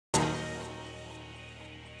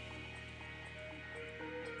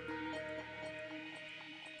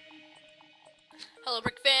Hello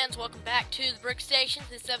Brick fans, welcome back to the Brick Station.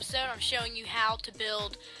 This episode I'm showing you how to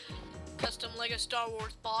build custom LEGO Star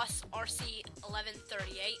Wars boss RC-1138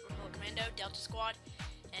 Republic Commando Delta Squad,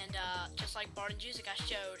 and just like Bart and Juzik I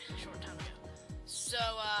showed a short time ago. So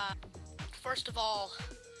first of all,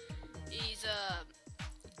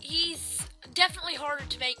 he's definitely harder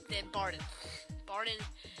to make than Barton. Barton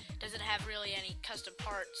doesn't have really any custom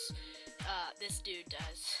parts. This dude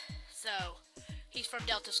does. So he's from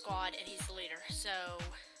Delta Squad and he's the leader. So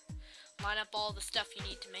line up all the stuff you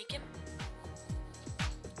need to make him.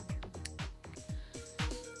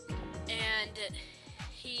 And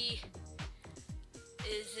he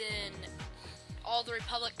is in all the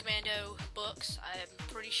Republic Commando books, I'm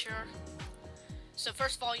pretty sure. So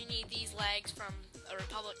first of all, you need these legs from a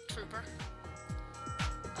Republic Trooper.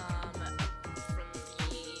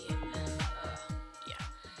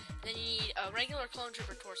 Then you need a regular clone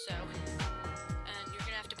trooper torso, and you're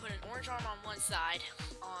gonna have to put an orange arm on one side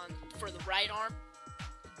for the right arm,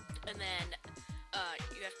 and then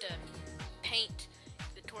you have to paint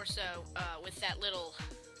the torso with that little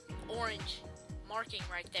orange marking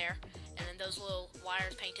right there, and then those little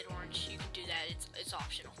wires painted orange. You can do that; it's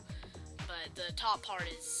optional. But the top part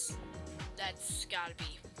that's gotta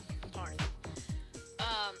be part of it,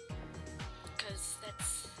 because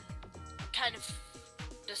that's kind of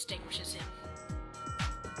distinguishes him.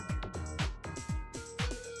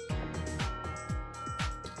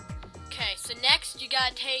 Okay, so next you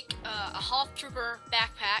gotta take a Hoth Trooper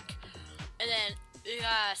backpack, and then you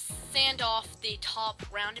gotta sand off the top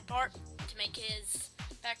rounded part to make his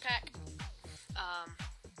backpack.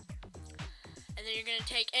 And then you're gonna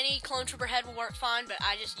take any clone trooper head will work fine, but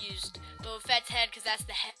I just used Boba Fett's head because that's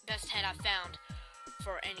the best head I've found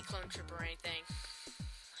for any clone trooper or anything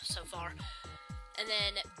so far. And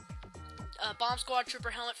then a Bomb Squad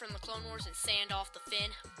Trooper helmet from the Clone Wars and sand off the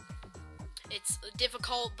fin. It's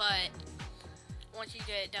difficult, but once you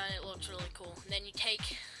get it done, it looks really cool. And then you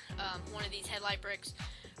take one of these headlight bricks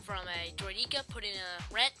from a Droideka, put in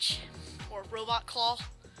a wrench or robot claw,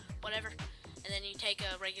 whatever. And then you take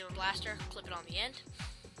a regular blaster, clip it on the end.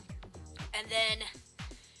 And then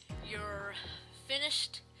you're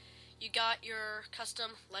finished. You got your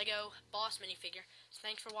custom LEGO boss minifigure. So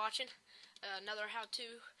thanks for watching. Another how-to.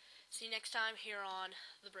 See you next time here on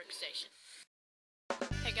the Brick Station.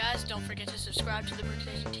 Hey guys, don't forget to subscribe to the Brick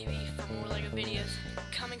Station TV for more LEGO videos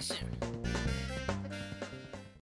coming soon.